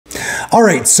All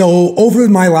right, so over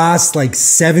my last like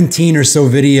 17 or so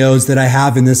videos that I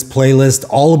have in this playlist,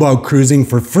 all about cruising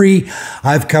for free,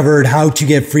 I've covered how to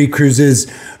get free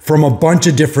cruises from a bunch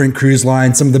of different cruise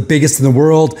lines, some of the biggest in the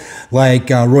world, like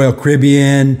Royal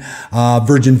Caribbean,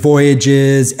 Virgin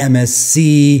Voyages,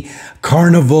 MSC,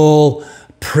 Carnival,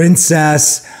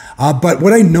 Princess. But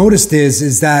what I noticed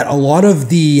is that a lot of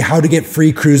the how to get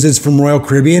free cruises from Royal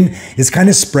Caribbean is kind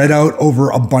of spread out over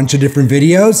a bunch of different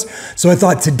videos. So I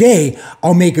thought today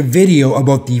I'll make a video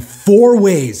about the 4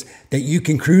 ways that you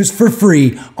can cruise for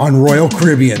free on Royal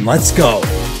Caribbean. Let's go.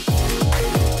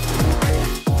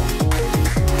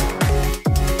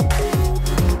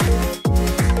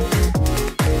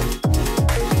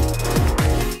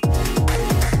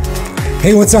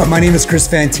 Hey, what's up? My name is Chris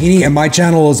Fantini and my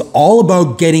channel is all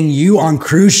about getting you on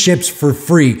cruise ships for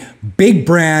free. Big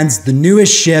brands, the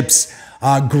newest ships,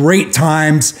 great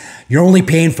times. You're only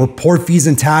paying for port fees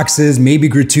and taxes, maybe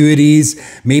gratuities,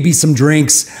 maybe some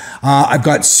drinks. I've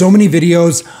got so many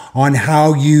videos on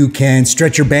how you can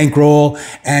stretch your bankroll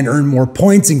and earn more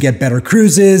points and get better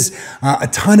cruises, a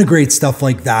ton of great stuff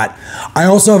like that. I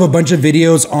also have a bunch of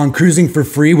videos on cruising for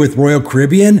free with Royal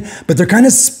Caribbean, but they're kind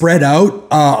of spread out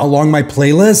along my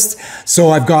playlist.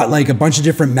 So I've got like a bunch of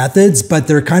different methods, but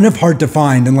they're kind of hard to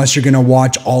find unless you're gonna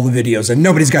watch all the videos, and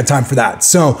nobody's got time for that.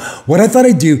 So what I thought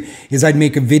I'd do is I'd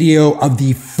make a video of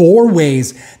the 4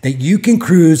 ways that you can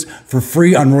cruise for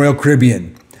free on Royal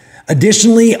Caribbean.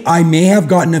 Additionally, I may have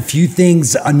gotten a few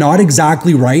things not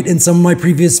exactly right in some of my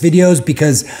previous videos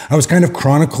because I was kind of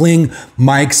chronicling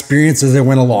my experience as I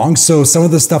went along. So some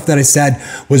of the stuff that I said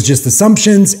was just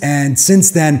assumptions, and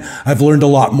since then I've learned a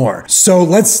lot more. So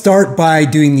let's start by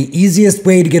doing the easiest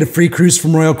way to get a free cruise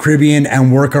from Royal Caribbean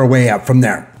and work our way up from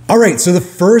there. All right, so the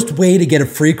first way to get a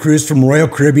free cruise from Royal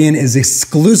Caribbean is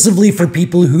exclusively for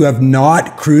people who have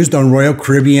not cruised on Royal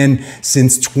Caribbean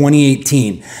since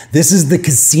 2018. This is the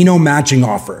casino matching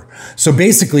offer. So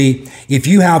basically, if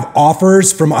you have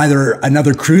offers from either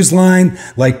another cruise line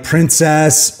like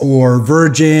Princess or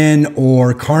Virgin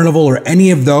or Carnival or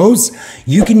any of those,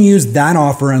 you can use that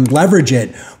offer and leverage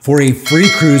it for a free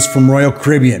cruise from Royal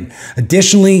Caribbean.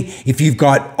 Additionally, if you've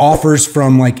got offers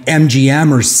from like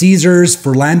MGM or Caesars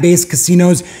for land-based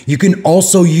casinos, you can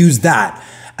also use that.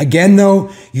 Again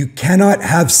though, you cannot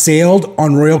have sailed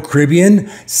on Royal Caribbean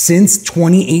since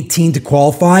 2018 to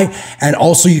qualify, and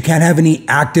also you can't have any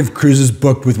active cruises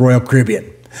booked with Royal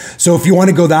Caribbean. So if you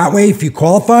want to go that way, if you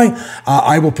qualify,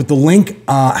 I will put the link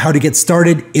how to get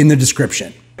started in the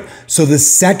description. So the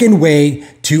second way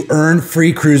to earn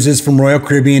free cruises from Royal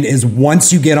Caribbean is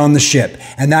once you get on the ship,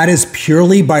 and that is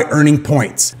purely by earning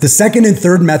points. The second and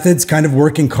third methods kind of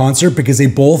work in concert because they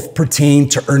both pertain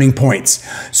to earning points.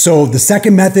 So the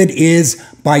second method is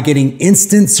by getting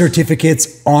instant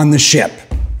certificates on the ship.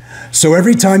 So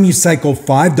every time you cycle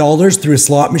 $5 through a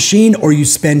slot machine or you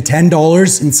spend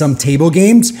 $10 in some table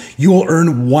games, you will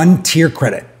earn 1 tier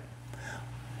credit.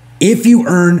 If you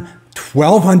earn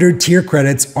 1,200 tier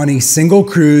credits on a single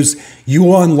cruise, you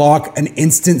will unlock an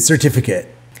instant certificate.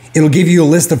 It'll give you a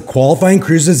list of qualifying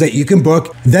cruises that you can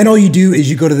book. Then all you do is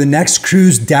you go to the next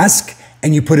cruise desk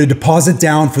and you put a deposit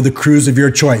down for the cruise of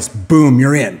your choice. Boom,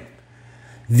 you're in.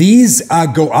 These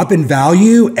go up in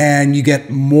value and you get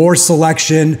more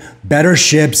selection, better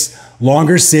ships,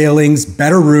 longer sailings,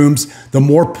 better rooms, the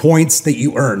more points that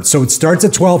you earn. So it starts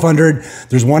at 1,200.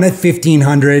 There's one at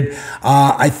 1,500.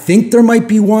 I think there might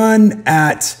be one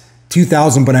at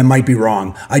 2,000, but I might be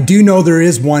wrong. I do know there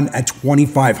is one at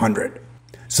 2,500.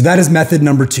 So that is method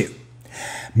number 2.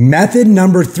 Method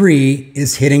number 3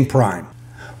 is hitting Prime.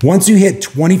 Once you hit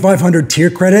 2,500 tier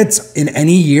credits in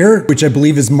any year, which I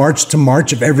believe is March to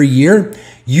March of every year,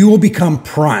 you will become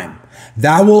Prime.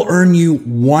 That will earn you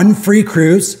 1 free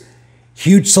cruise,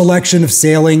 huge selection of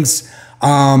sailings,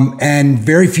 and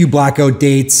very few blackout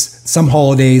dates, some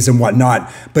holidays and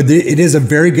whatnot. But it is a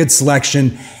very good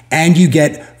selection, and you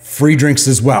get free drinks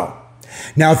as well.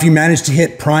 Now, if you manage to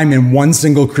hit Prime in 1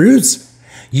 single cruise,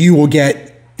 you will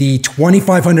get the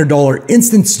 $2,500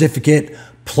 instant certificate,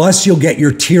 plus you'll get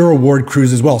your tier award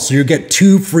cruise as well. So you'll get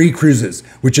 2 free cruises,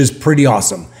 which is pretty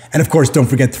awesome. And of course, don't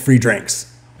forget the free drinks.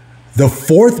 The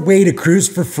 4th way to cruise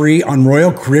for free on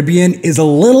Royal Caribbean is a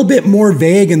little bit more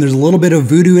vague and there's a little bit of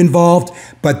voodoo involved,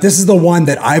 but this is the one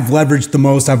that I've leveraged the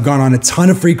most. I've gone on a ton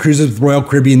of free cruises with Royal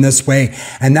Caribbean this way,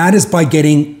 and that is by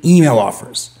getting email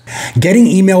offers. Getting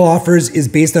email offers is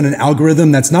based on an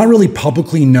algorithm that's not really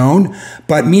publicly known,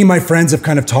 but me and my friends have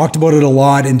kind of talked about it a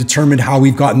lot and determined how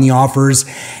we've gotten the offers,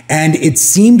 and it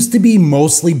seems to be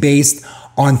mostly based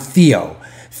on Theo.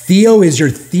 Theo is your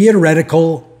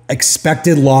theoretical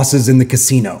expected losses in the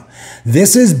casino.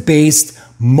 This is based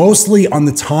mostly on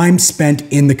the time spent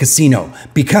in the casino.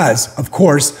 Because, of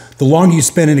course, the longer you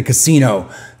spend in a casino,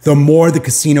 the more the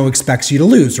casino expects you to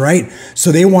lose, right?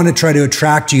 So they want to try to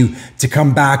attract you to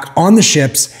come back on the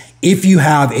ships if you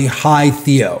have a high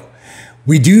Theo.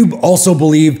 We do also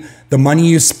believe the money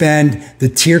you spend, the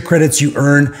tier credits you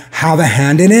earn have a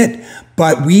hand in it,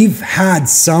 but we've had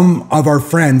some of our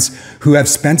friends who have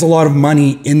spent a lot of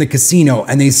money in the casino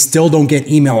and they still don't get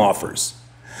email offers.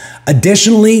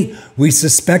 Additionally, we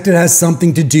suspect it has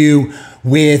something to do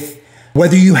with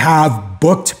whether you have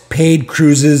booked paid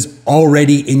cruises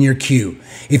already in your queue.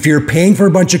 If you're paying for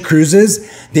a bunch of cruises,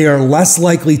 they are less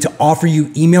likely to offer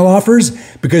you email offers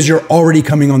because you're already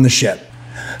coming on the ship.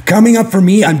 Coming up for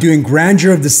me, I'm doing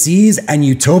Grandeur of the Seas and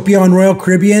Utopia on Royal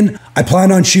Caribbean. I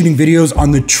plan on shooting videos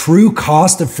on the true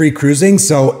cost of free cruising,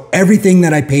 so everything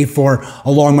that I pay for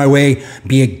along my way,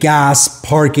 be it gas,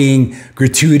 parking,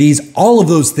 gratuities, all of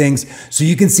those things, so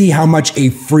you can see how much a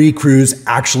free cruise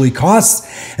actually costs.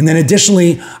 And then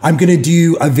additionally, I'm gonna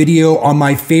do a video on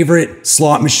my favorite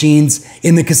slot machines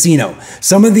in the casino.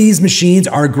 Some of these machines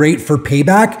are great for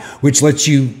payback, which lets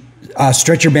you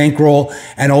stretch your bankroll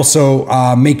and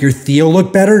also make your Theo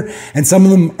look better. And some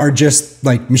of them are just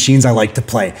like machines I like to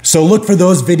play. So look for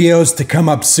those videos to come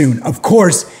up soon. Of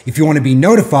course, if you want to be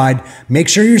notified, make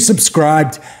sure you're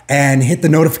subscribed and hit the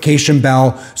notification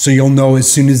bell so you'll know as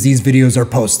soon as these videos are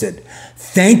posted.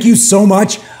 Thank you so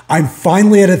much. I'm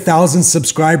finally at 1,000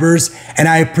 subscribers and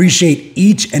I appreciate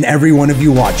each and every one of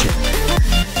you watching.